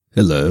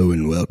Hello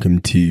and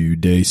welcome to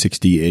day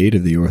 68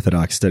 of the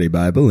Orthodox Study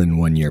Bible in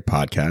 1 Year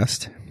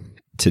podcast.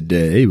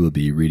 Today we'll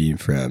be reading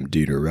from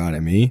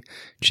Deuteronomy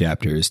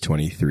chapters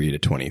 23 to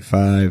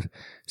 25,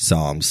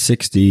 Psalm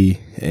 60,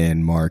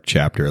 and Mark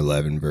chapter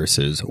 11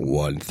 verses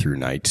 1 through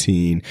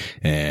 19.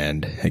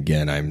 And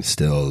again, I'm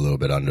still a little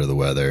bit under the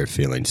weather,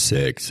 feeling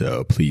sick,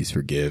 so please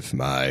forgive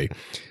my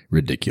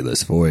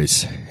ridiculous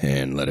voice.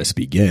 And let us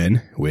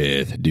begin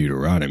with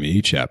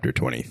Deuteronomy chapter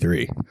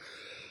 23.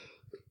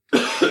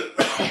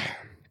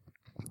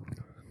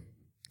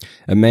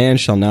 A man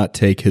shall not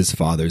take his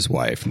father's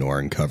wife, nor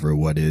uncover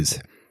what is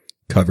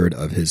covered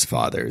of his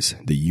fathers.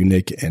 The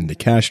eunuch and the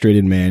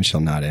castrated man shall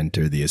not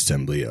enter the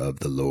assembly of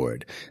the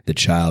Lord. The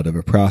child of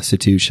a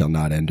prostitute shall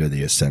not enter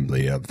the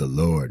assembly of the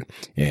Lord.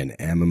 An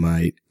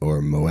Ammonite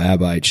or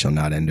Moabite shall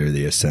not enter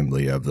the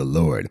assembly of the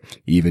Lord.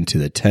 Even to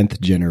the 10th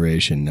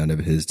generation, none of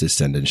his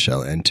descendants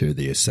shall enter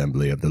the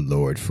assembly of the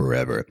Lord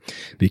forever.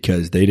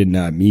 Because they did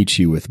not meet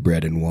you with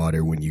bread and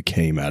water when you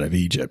came out of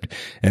Egypt,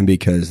 and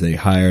because they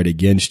hired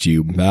against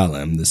you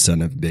Balaam, the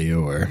son of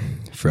Beor,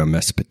 from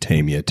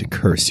Mesopotamia to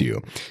curse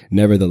you.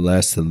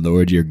 Nevertheless, the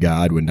Lord your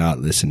God would not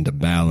listen to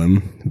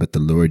Balaam, but the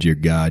Lord your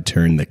God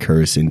turned the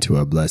curse into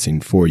a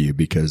blessing for you,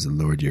 because the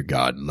Lord your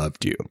God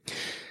loved you.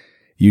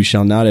 You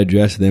shall not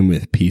address them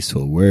with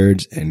peaceful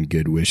words and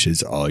good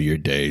wishes all your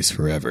days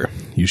forever.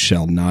 You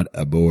shall not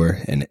abhor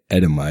an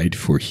Edomite,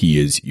 for he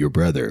is your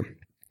brother.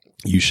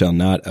 You shall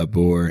not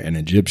abhor an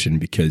Egyptian,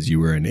 because you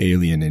were an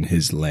alien in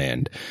his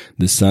land.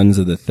 The sons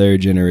of the 3rd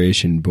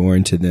generation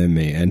born to them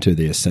may enter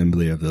the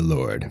assembly of the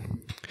Lord.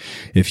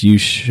 If you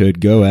should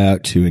go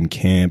out to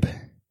encamp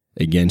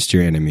against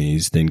your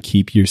enemies, then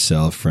keep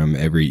yourself from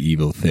every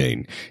evil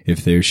thing.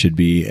 If there should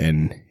be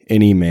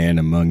any man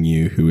among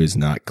you who is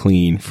not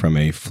clean from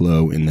a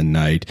flow in the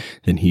night,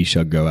 then he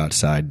shall go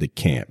outside the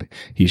camp.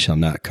 He shall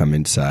not come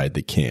inside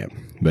the camp.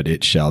 But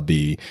it shall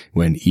be,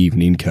 when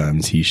evening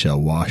comes, he shall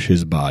wash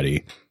his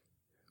body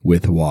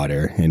with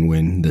water, and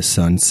when the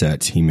sun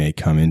sets, he may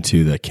come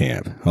into the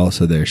camp.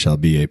 Also there shall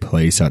be a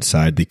place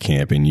outside the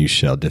camp, and you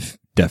shall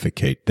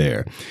defecate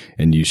there.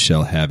 And you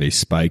shall have a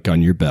spike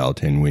on your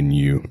belt, and when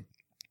you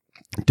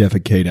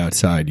defecate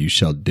outside, you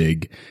shall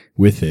dig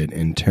with it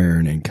and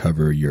turn and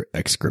cover your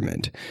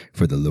excrement.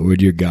 For the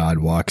Lord your God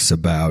walks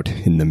about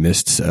in the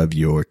midst of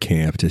your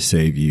camp to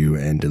save you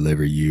and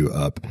deliver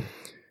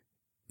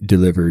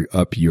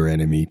up your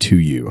enemy to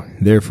you.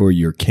 Therefore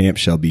your camp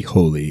shall be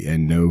holy,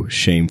 and no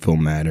shameful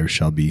matter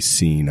shall be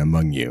seen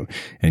among you,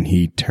 and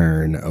he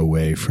turn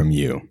away from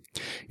you.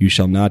 You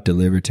shall not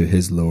deliver to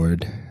his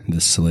lord the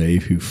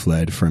slave who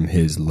fled from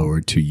his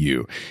lord to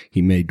you.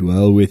 He may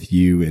dwell with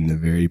you in the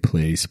very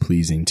place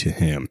pleasing to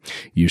him.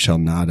 You shall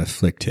not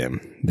afflict him.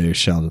 There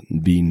shall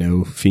be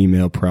no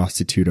female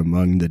prostitute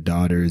among the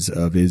daughters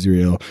of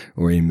Israel,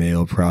 or a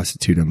male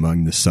prostitute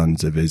among the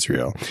sons of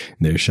Israel.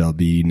 There shall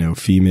be no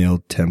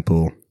female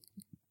temple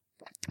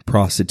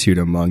prostitute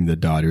among the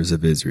daughters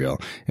of Israel,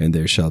 and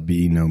there shall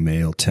be no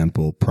male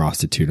temple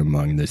prostitute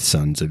among the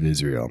sons of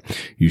Israel.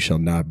 You shall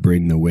not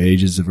bring the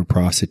wages of a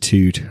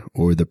prostitute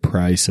or the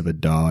price of a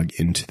dog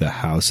into the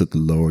house of the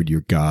Lord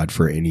your God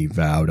for any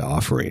vowed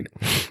offering.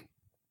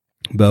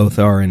 Both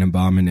are an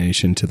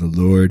abomination to the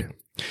Lord.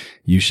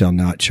 You shall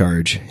not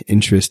charge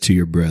interest to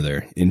your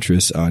brother,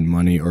 interest on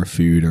money or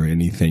food or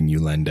anything you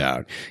lend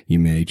out. You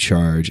may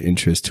charge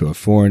interest to a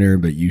foreigner,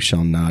 but you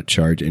shall not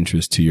charge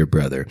interest to your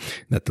brother,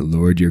 that the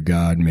Lord your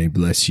God may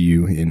bless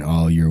you in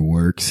all your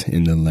works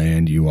in the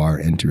land you are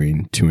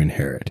entering to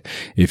inherit.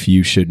 If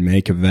you should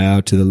make a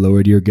vow to the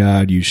Lord your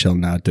God, you shall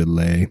not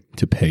delay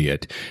to pay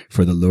it,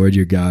 for the Lord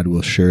your God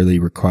will surely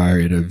require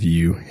it of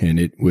you, and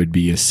it would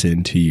be a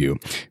sin to you.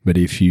 But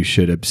if you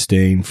should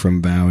abstain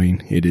from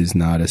vowing, it is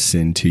not a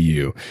sin to you.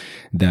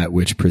 That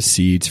which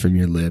proceeds from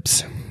your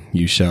lips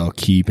you shall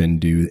keep and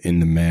do in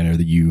the manner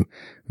that you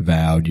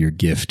vowed your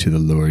gift to the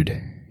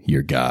Lord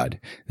your God,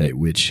 that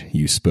which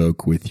you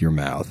spoke with your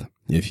mouth.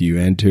 If you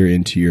enter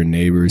into your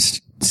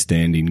neighbor's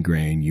standing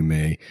grain, you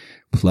may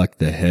pluck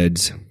the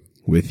heads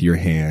with your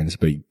hands,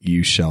 but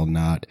you shall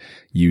not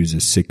use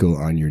a sickle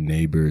on your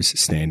neighbor's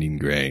standing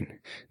grain.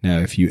 Now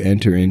if you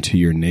enter into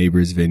your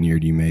neighbor's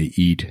vineyard, you may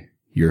eat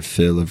your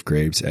fill of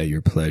grapes at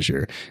your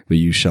pleasure, but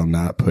you shall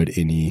not put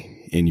any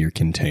in your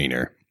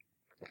container.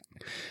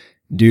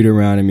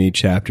 Deuteronomy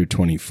chapter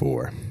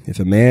 24. If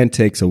a man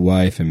takes a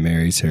wife and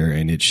marries her,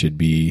 and it should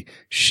be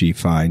she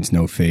finds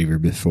no favor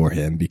before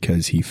him,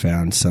 because he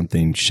found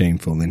something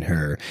shameful in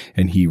her,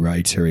 and he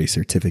writes her a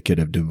certificate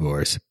of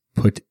divorce,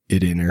 put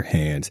it in her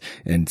hands,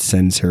 and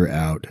sends her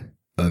out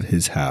of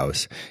his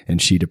house,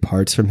 and she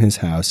departs from his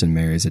house and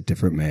marries a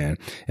different man,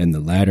 and the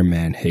latter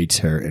man hates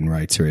her and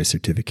writes her a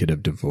certificate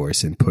of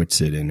divorce and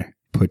puts it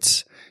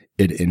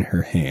in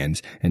her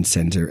hands and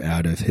sends her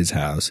out of his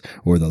house,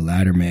 or the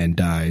latter man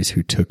dies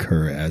who took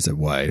her as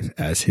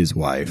his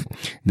wife,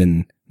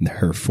 then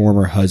her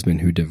former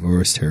husband who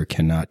divorced her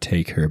cannot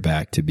take her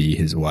back to be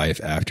his wife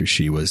after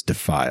she was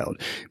defiled,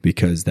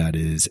 because that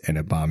is an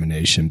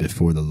abomination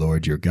before the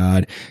Lord your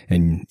God,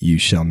 and you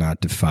shall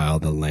not defile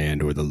the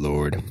land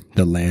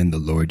the land the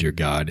Lord your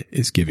God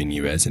is giving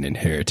you as an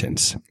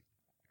inheritance.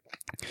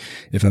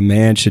 If a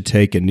man should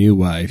take a new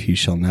wife, he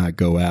shall not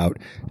go out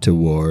to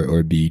war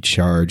or be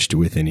charged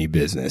with any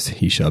business.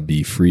 He shall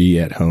be free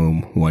at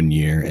home 1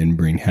 year and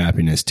bring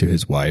happiness to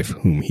his wife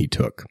whom he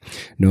took.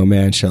 No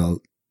man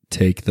shall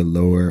take the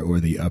lower or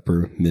the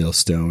upper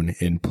millstone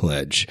in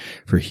pledge,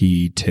 for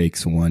he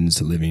takes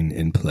one's living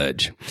in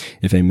pledge.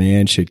 If a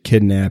man should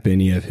kidnap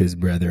any of his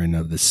brethren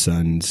of the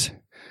sons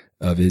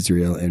of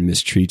Israel and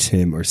mistreats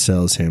him or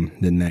sells him,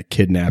 then that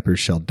kidnapper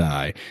shall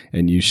die,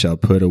 and you shall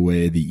put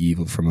away the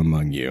evil from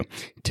among you.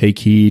 Take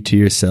heed to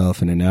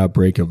yourself in an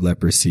outbreak of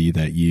leprosy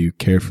that you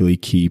carefully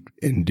keep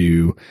and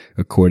do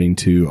according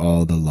to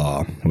all the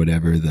law,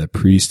 whatever the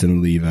priests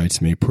and the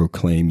Levites may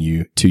proclaim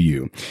to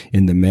you,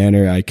 in the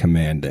manner I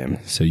command them,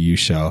 so you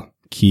shall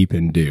keep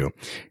and do.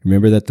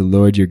 Remember that the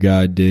Lord your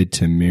God did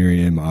to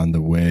Miriam on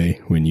the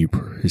way when you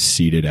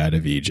proceeded out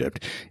of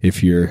Egypt.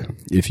 If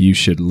you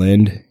should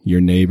lend your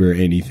neighbor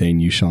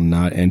anything, you shall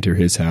not enter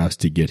his house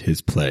to get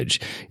his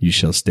pledge. You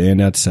shall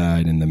stand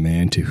outside, and the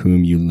man to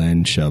whom you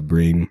lend shall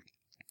bring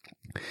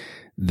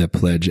the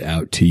pledge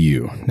out to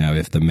you. Now,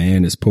 if the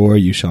man is poor,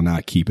 you shall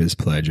not keep his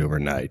pledge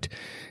overnight.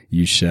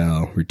 You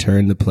shall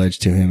return the pledge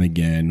to him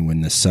again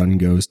when the sun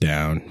goes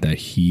down, that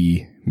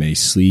he may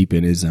sleep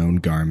in his own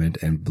garment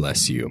and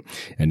bless you.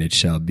 And it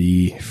shall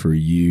be for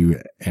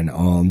you an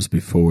alms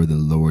before the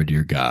Lord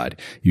your God.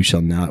 You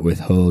shall not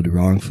withhold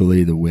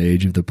wrongfully the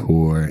wage of the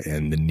poor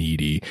and the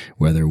needy,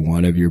 whether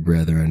one of your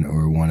brethren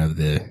or one of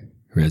the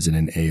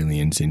resident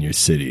aliens in your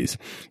cities.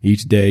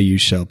 Each day you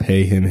shall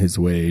pay him his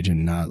wage,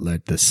 and not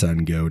let the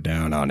sun go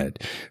down on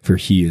it, for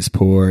he is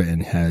poor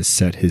and has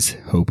set his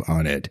hope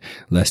on it,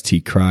 lest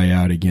he cry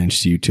out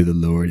against you to the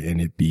Lord,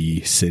 and it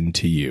be sin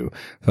to you.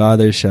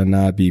 Fathers shall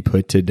not be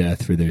put to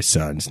death for their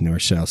sons, nor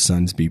shall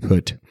sons be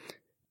put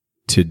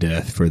to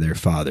death for their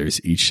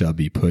fathers. Each shall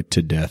be put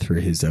to death for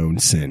his own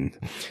sin.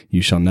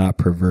 You shall not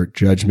pervert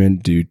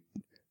judgment, do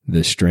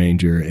the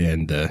stranger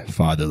and the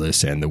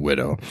fatherless and the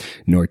widow,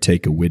 nor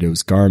take a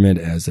widow's garment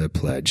as a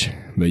pledge.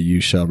 But you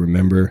shall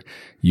remember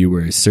you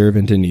were a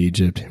servant in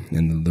Egypt,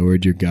 and the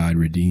Lord your God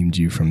redeemed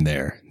you from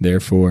there.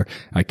 Therefore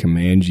I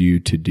command you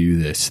to do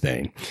this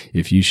thing.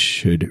 If you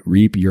should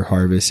reap your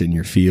harvest in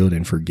your field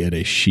and forget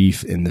a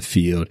sheaf in the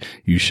field,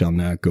 you shall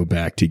not go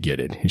back to get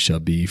it. It shall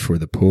be for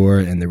the poor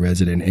and the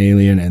resident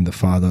alien and the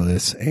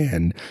fatherless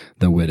and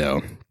the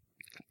widow,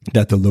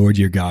 that the Lord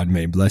your God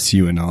may bless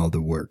you in all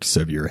the works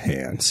of your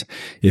hands.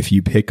 If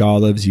you pick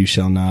olives, you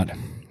shall not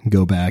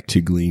go back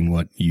to glean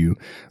what you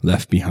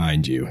left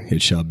behind you.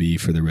 It shall be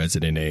for the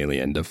resident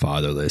alien, the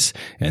fatherless,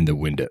 and the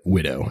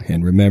widow.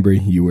 And remember,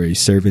 you were a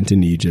servant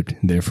in Egypt,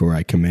 therefore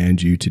I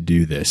command you to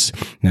do this.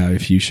 Now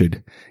if you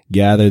should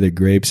gather the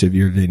grapes of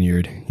your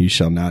vineyard, you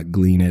shall not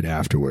glean it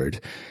afterward.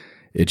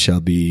 It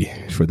shall be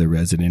for the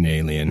resident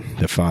alien,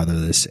 the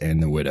fatherless, and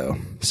the widow.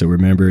 So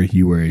remember,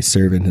 you were a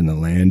servant in the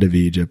land of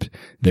Egypt.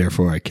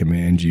 Therefore I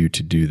command you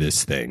to do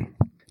this thing.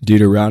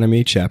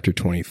 Deuteronomy chapter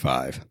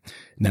 25.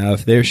 Now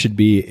if there should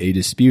be a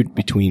dispute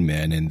between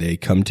men, and they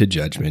come to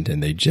judgment,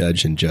 and they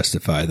judge and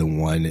justify the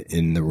one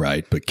in the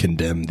right, but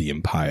condemn the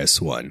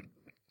impious one,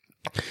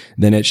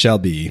 then it shall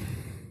be,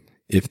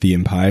 if the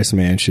impious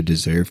man should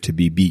deserve to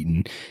be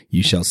beaten,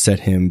 you shall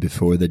set him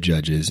before the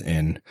judges,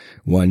 and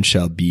one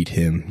shall beat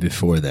him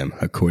before them,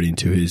 according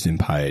to his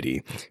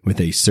impiety, with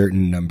a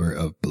certain number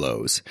of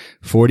blows.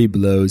 40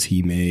 blows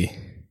he may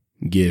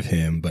give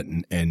him,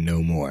 and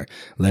no more,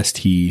 lest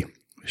he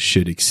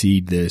should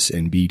exceed this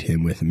and beat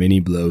him with many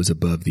blows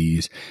above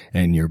these,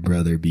 and your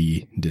brother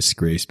be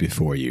disgraced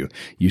before you.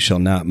 You shall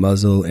not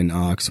muzzle an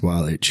ox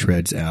while it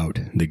treads out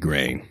the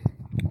grain.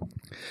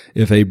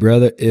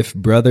 If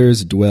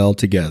brothers dwell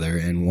together,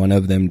 and one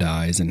of them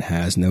dies and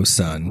has no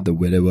son, the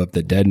widow of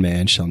the dead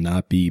man shall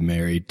not be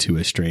married to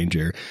a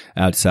stranger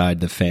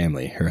outside the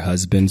family. Her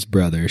husband's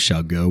brother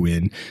shall go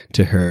in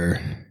to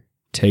her,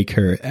 take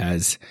her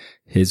as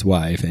his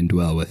wife, and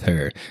dwell with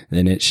her.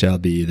 Then it shall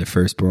be, the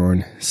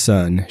firstborn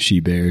son she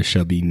bears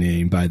shall be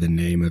named by the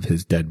name of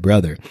his dead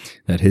brother,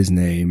 that his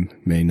name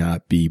may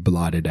not be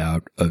blotted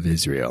out of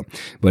Israel.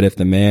 But if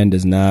the man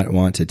does not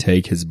want to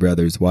take his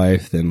brother's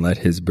wife, then let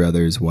his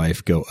brother's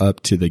wife go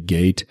up to the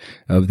gate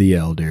of the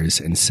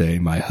elders and say,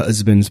 my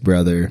husband's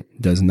brother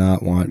does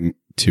not want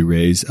to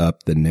raise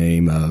up the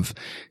name of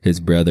his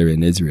brother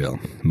in Israel.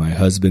 My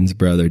husband's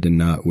brother did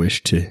not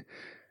wish to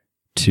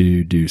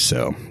do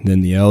so. Then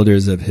the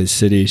elders of his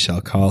city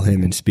shall call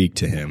him and speak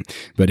to him.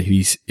 But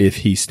if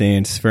he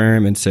stands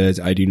firm and says,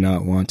 I do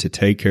not want to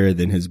take her,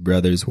 then his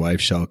brother's wife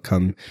shall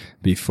come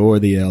before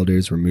the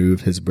elders,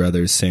 remove his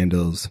brother's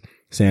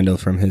sandal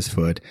from his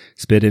foot,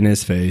 spit in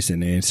his face,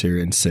 and answer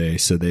and say,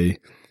 so they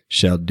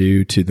shall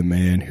do to the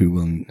man who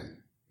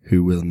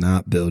will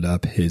not build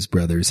up his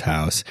brother's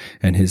house,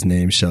 and his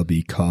name shall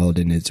be called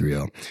in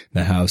Israel,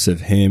 the house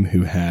of him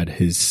who had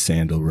his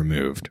sandal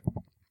removed.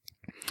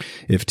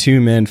 If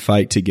two men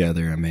fight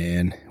together, a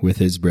man with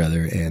his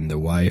brother, and the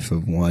wife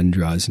of one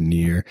draws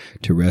near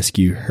to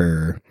rescue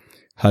her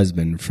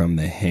husband from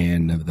the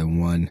hand of the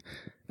one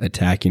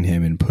attacking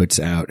him and puts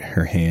out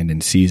her hand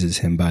and seizes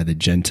him by the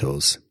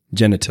genitals,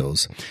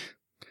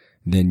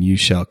 then you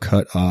shall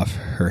cut off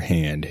her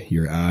hand.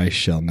 Your eye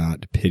shall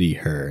not pity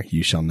her.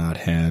 You shall not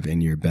have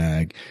in your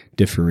bag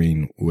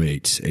differing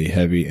weights, a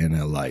heavy and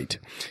a light.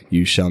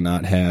 You shall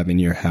not have in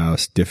your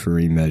house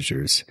differing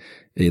measures,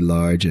 a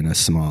large and a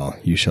small.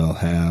 You shall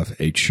have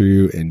a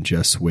true and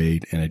just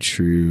weight and a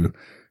true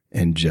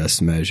and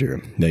just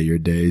measure, that your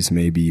days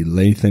may be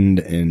lengthened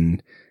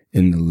in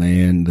the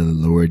land the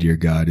Lord your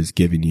God is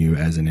giving you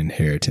as an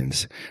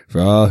inheritance. For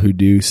all who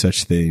do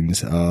such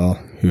things, all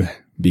who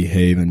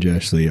behave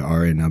unjustly,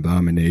 are an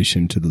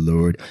abomination to the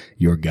Lord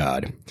your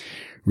God.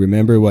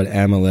 Remember what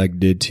Amalek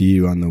did to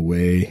you on the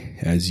way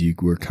as you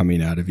were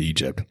coming out of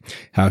Egypt,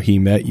 how he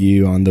met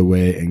you on the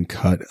way and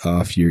cut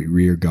off your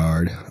rear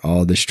guard,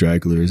 all the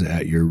stragglers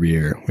at your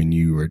rear, when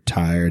you were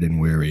tired and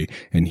weary,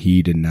 and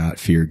he did not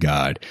fear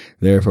God.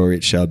 Therefore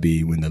it shall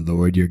be, when the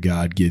Lord your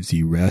God gives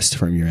you rest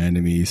from your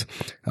enemies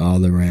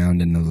all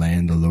around in the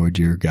land the Lord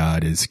your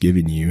God is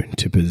giving you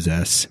to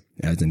possess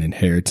as an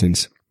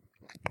inheritance,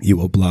 you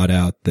will blot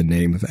out the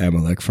name of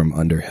Amalek from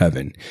under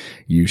heaven.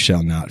 You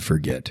shall not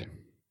forget.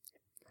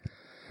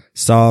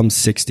 Psalm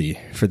 60,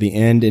 for the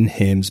end in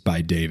hymns by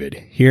David.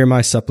 Hear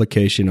my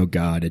supplication, O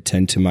God,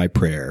 attend to my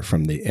prayer.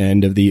 From the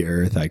end of the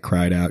earth I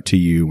cried out to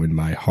you when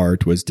my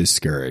heart was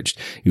discouraged.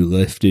 You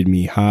lifted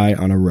me high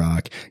on a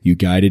rock. You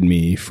guided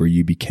me, for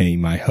you became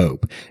my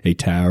hope, a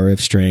tower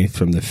of strength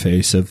from the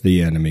face of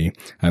the enemy.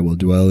 I will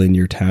dwell in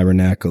your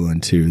tabernacle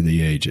unto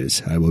the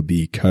ages. I will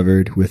be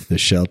covered with the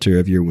shelter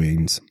of your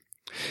wings.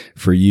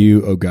 For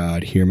you, O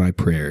God, hear my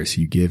prayers.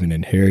 You give an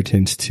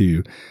inheritance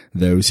to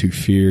those who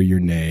fear your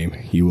name.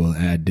 You will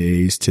add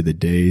days to the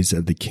days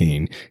of the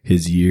king,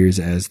 his years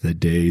as the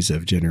days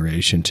of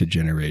generation to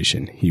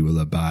generation. He will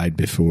abide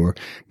before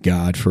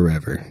God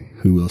forever,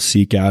 who will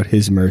seek out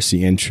his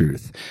mercy and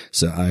truth.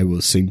 So I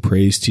will sing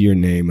praise to your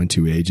name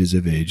unto ages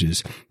of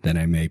ages, that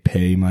I may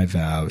pay my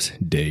vows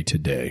day to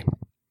day.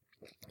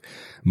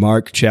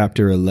 Mark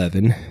chapter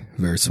 11,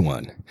 verse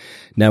 1.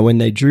 Now when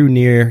they drew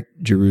near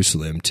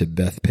Jerusalem to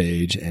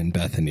Bethphage and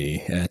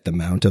Bethany at the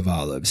Mount of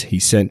Olives, he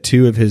sent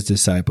two of his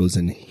disciples,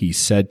 and he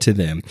said to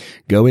them,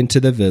 Go into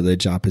the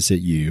village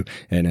opposite you,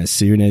 and as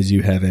soon as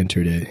you have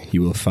entered it,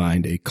 you will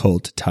find a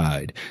colt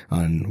tied,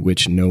 on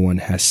which no one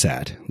has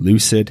sat.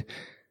 Loose it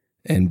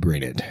and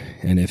bring it.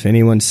 And if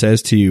anyone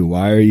says to you,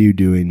 Why are you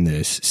doing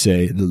this?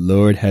 Say, The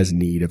Lord has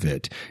need of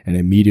it, and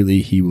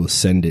immediately he will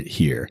send it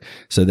here.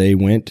 So they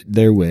went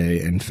their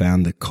way and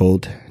found the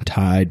colt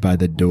tied by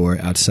the door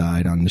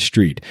outside on the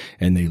street,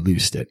 and they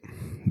loosed it.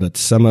 But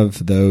some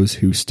of those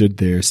who stood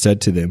there said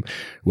to them,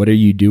 What are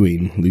you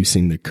doing,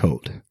 loosing the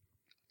colt?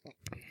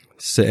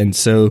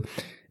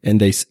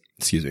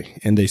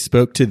 And they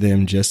spoke to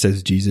them just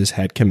as Jesus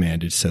had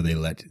commanded, so they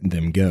let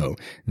them go.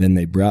 Then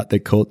they brought the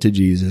colt to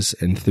Jesus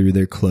and threw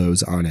their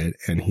clothes on it,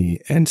 and he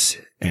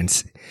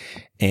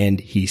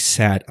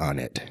sat on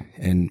it.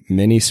 And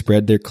many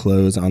spread their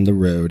clothes on the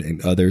road, and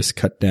others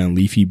cut down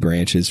leafy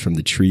branches from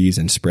the trees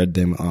and spread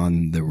them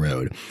on the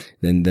road.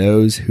 Then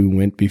those who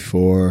went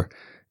before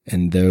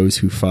and those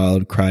who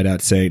followed cried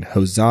out, saying,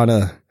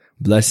 Hosanna!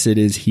 Blessed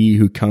is he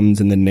who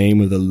comes in the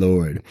name of the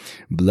Lord.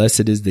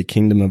 Blessed is the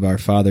kingdom of our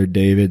father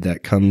David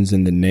that comes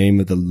in the name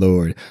of the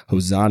Lord.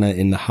 Hosanna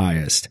in the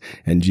highest.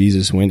 And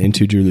Jesus went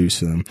into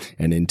Jerusalem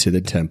and into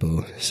the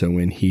temple. So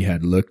when he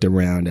had looked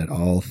around at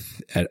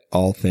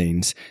all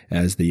things,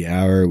 as the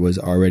hour was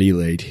already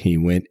late, he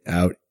went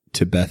out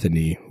to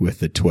Bethany with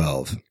the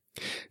 12.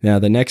 Now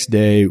the next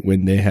day,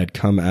 when they had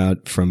come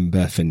out from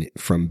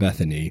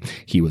Bethany,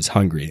 he was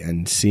hungry,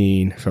 and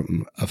seeing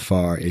from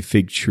afar a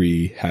fig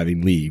tree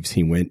having leaves,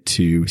 he went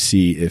to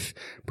see if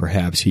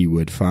perhaps he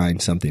would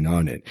find something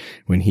on it.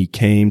 When he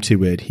came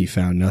to it, he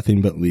found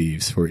nothing but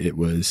leaves, for it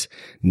was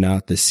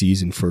not the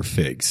season for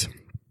figs.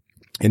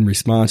 In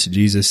response,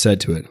 Jesus said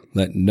to it,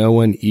 Let no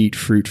one eat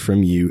fruit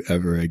from you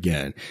ever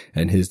again.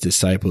 And his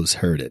disciples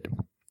heard it.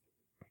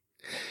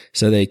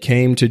 So they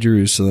came to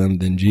Jerusalem.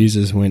 Then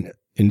Jesus went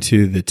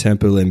into the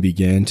temple and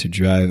began to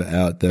drive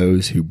out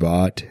those who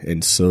bought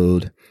and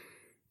sold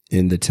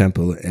in the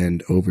temple,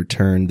 and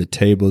overturned the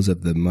tables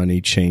of the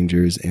money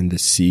changers and the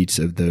seats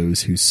of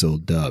those who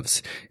sold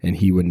doves. And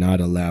he would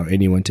not allow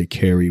anyone to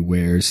carry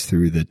wares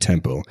through the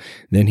temple.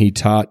 Then he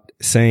taught,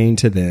 saying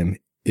to them,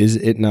 Is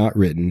it not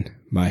written,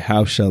 My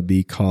house shall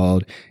be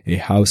called a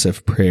house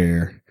of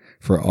prayer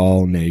for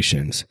all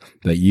nations,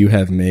 but you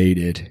have made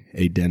it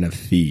a den of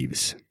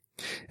thieves?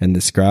 And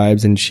the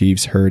scribes and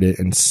chiefs heard it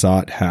and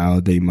sought how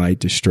they might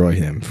destroy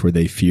him, for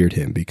they feared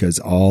him, because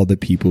all the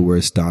people were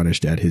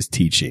astonished at his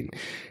teaching.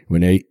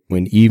 When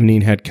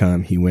evening had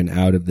come, he went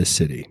out of the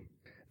city.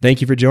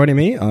 Thank you for joining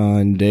me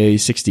on day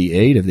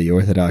 68 of the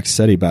Orthodox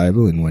Study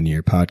Bible in 1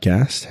 Year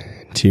podcast.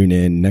 Tune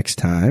in next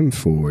time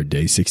for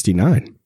day 69.